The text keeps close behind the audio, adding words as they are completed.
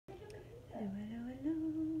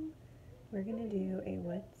we're gonna do a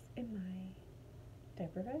what's in my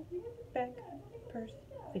diaper bag, purse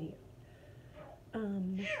video.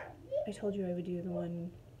 I told you I would do the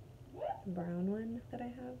brown one that I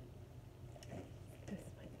have. This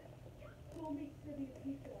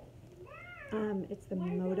one. It's the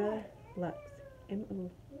Moda Luxe, MODALUXE.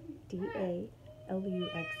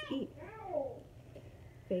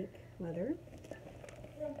 Fake leather.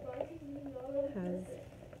 Has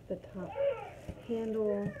the top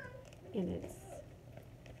handle and its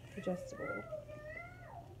adjustable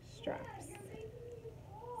straps.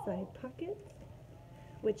 Side pockets,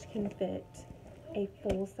 which can fit a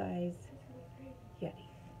full-size Yeti.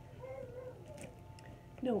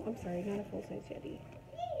 No, I'm sorry, not a full-size Yeti.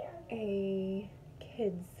 A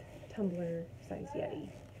kid's tumbler size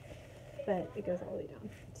Yeti. But it goes all the way down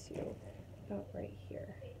to about right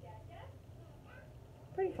here.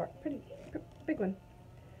 Pretty far, pretty big one.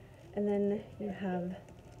 And then you have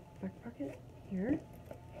back pocket here.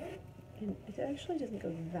 And it actually doesn't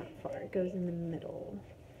go that far. It goes in the middle.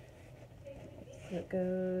 So it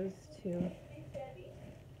goes to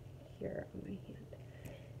here on my hand.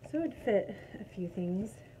 So it would fit a few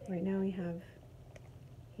things. Right now we have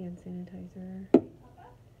hand sanitizer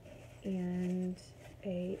and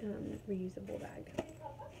a reusable bag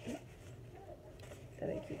that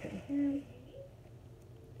I keep in here,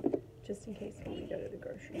 just in case when we go to the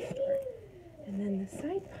grocery store. And then the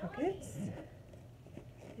side pockets,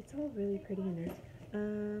 it's all really pretty in there.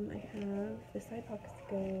 I have the side pockets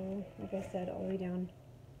go, like I said, all the way down to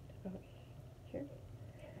about here.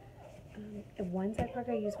 And one side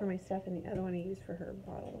pocket I use for my stuff, and the other one I use for her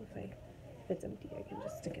bottle. If it's empty, I can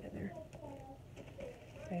just stick it in there.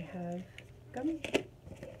 I have gum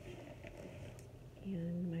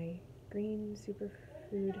and my green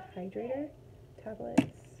superfood hydrator tablets,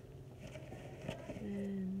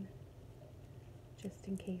 and just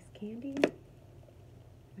in case candy,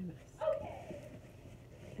 my mask,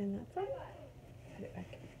 and that's all. Put it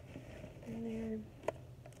back in there.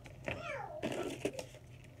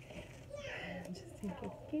 Just in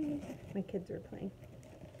case candy. My kids are playing.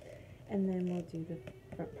 And then we'll do the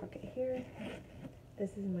front pocket here.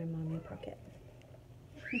 This is my mommy pocket.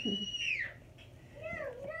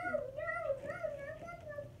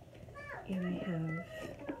 And I have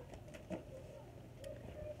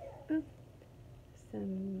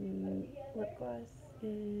some lip gloss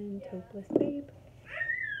in Topeless Babe,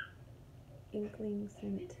 Inkling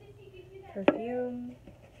Scent perfume,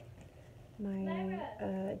 my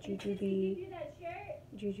Jujube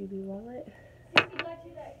wallet,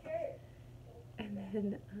 and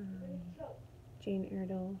then Jane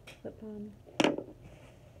Iredale lip balm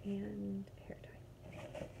and hair tie.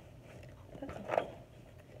 That's all.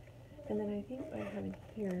 And then I think what I have in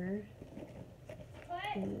here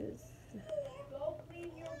is,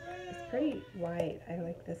 it's pretty wide. I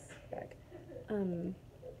like this bag.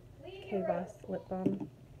 K-Boss lip balm.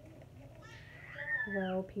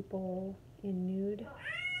 Well, people in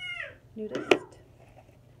nudist.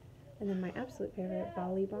 And then my absolute favorite,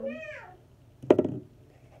 Bali balm.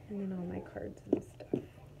 And then all my cards and stuff.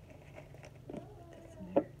 Put this in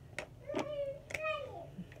there.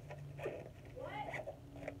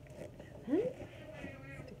 And then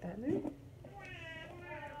stick that in there.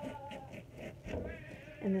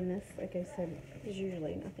 And then this, like I said, is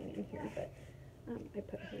usually nothing in here, but I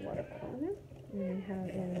put her water bottle in there. And then I have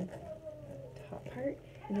in the top part.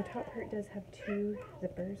 And the top part does have two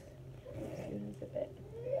zippers. I'm just going to zip it.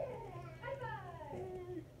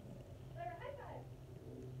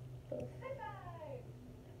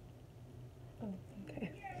 Oh, okay.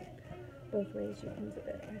 Both ways you can zip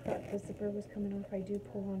it. I thought the zipper was coming off. I do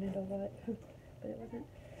pull on it a lot, but it wasn't.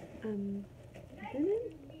 And then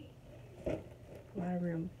a lot of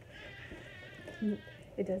room.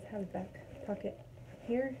 It does have a back pocket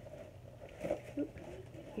here,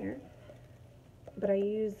 here, but I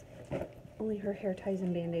use only her hair ties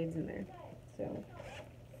and band-aids in there. So, let's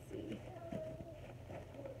see,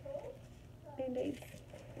 band-aids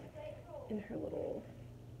and her little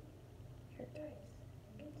hair ties.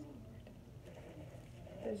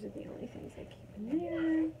 Those are the only things I keep in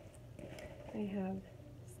there. I have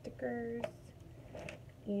stickers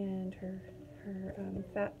and her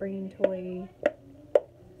fat brain toy.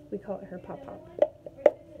 We call it her pop-pop.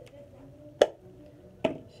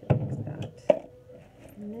 She likes that.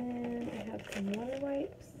 And then I have some water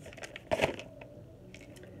wipes,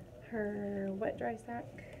 her wet dry sack,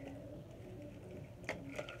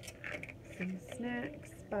 some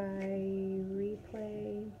snacks by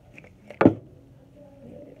Replay.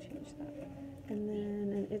 Maybe I change that. And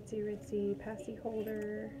then an Itsy Ritsy passy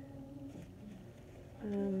holder. I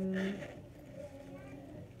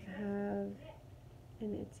have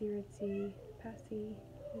Itsy Ritzy Passy.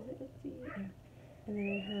 Is it Itsy? Yeah. And then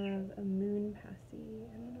I have a Moon Passy.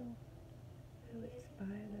 I don't know who it's by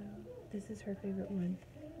though. This is her favorite one.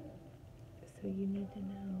 So you need to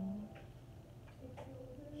know.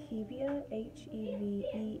 Hevea,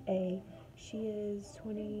 Hevea. She is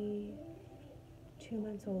 22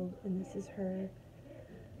 months old, and this is her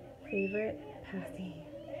favorite Passy.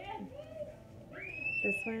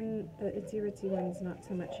 This one, the Itsy Ritzy one's not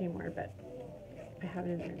so much anymore, but I have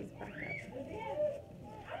it in there as backup.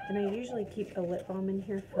 And I usually keep a lip balm in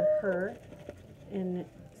here for her, and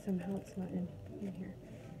somehow it's not in here.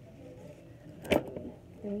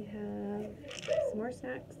 Then we have some more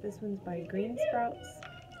snacks. This one's by Green Sprouts.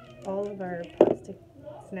 All of our plastic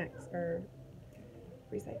snacks are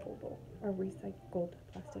recyclable, or recycled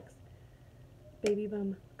plastics. Baby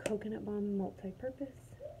Bum Coconut Balm Multi-Purpose.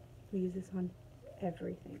 We use this on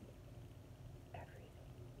everything.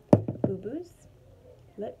 Boo-boos,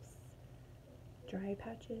 lips, dry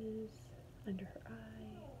patches, under her eye,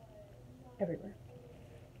 everywhere.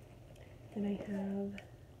 Then I have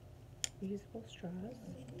reusable straws,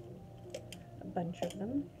 a bunch of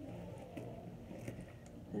them.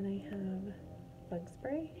 Then I have bug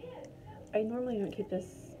spray. I normally don't keep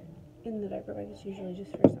this in the diaper bag, it's usually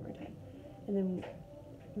just for summertime. And then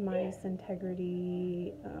my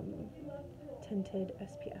Integrity tinted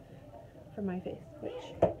SPF for my face,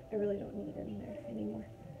 which I really don't need in there anymore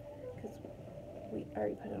because we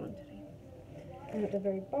already put it on today. And at the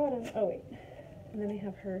very bottom, oh wait, and then I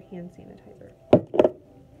have her hand sanitizer. I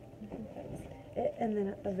think that's it. And then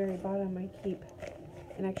at the very bottom I keep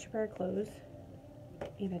an extra pair of clothes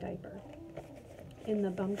and a diaper in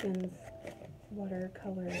the Bumpkins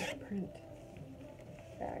watercolor print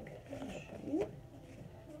bag. I'll show you.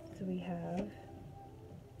 So we have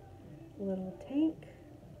a little tank,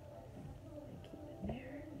 I keep it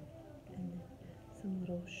there, and then some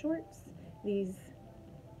little shorts. These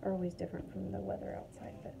are always different from the weather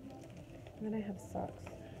outside, but and then I have socks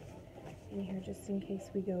in here just in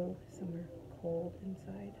case we go somewhere cold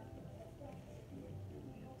inside.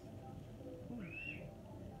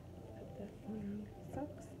 Put that on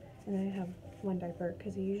socks, and then I have one diaper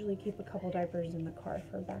because I usually keep a couple diapers in the car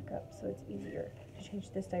for backup, so it's easier to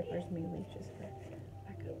change this diapers mainly just for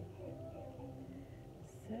backup.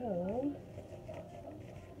 So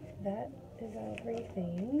that is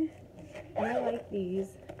everything, and I like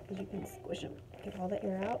these because you can squish them, get all the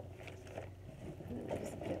air out, and then I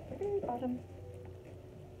just get the very bottom,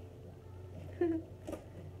 and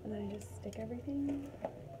then I just stick everything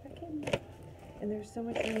back in, and there's so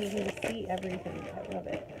much room you can see everything. I love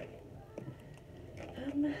it.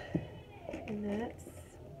 And that's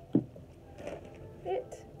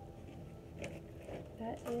it.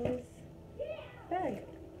 That is bag.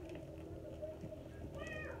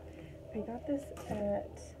 I got this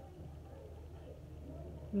at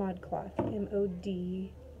Modcloth, MODCLOTH.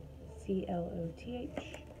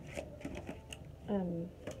 I'm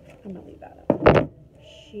gonna leave that up.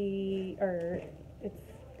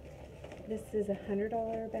 This is a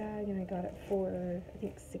 $100 bag, and I got it for I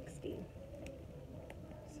think $60.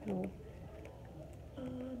 So,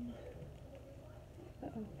 uh-oh,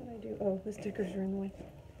 what did I do? Oh, the stickers are in the way.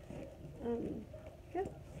 Yeah,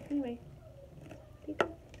 anyway, there you go.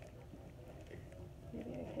 Maybe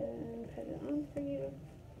I can put it on for you,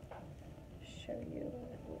 show you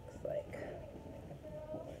what it looks like.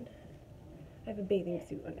 Hold on. I have a bathing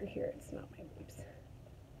suit under here, it's not my boobs.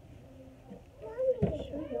 I'll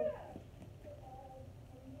show you.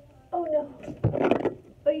 Oh no!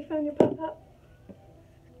 Oh, you found your pop-pop?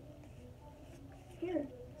 Here,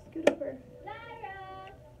 scoot over.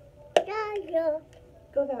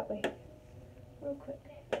 Go that way, real quick.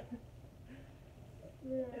 I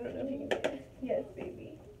don't know if you can get it. Yes,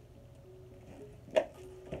 baby.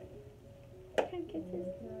 Kind kisses.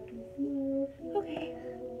 Okay,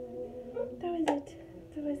 that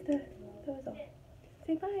was it. That was all.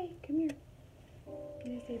 Say bye. Come here. You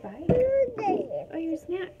gonna say bye? Oh, your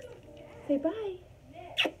snacks. Say bye.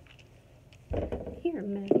 Here,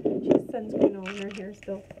 man. She has sunscreen all in her hair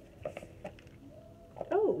still.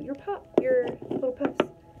 Oh, your little puffs.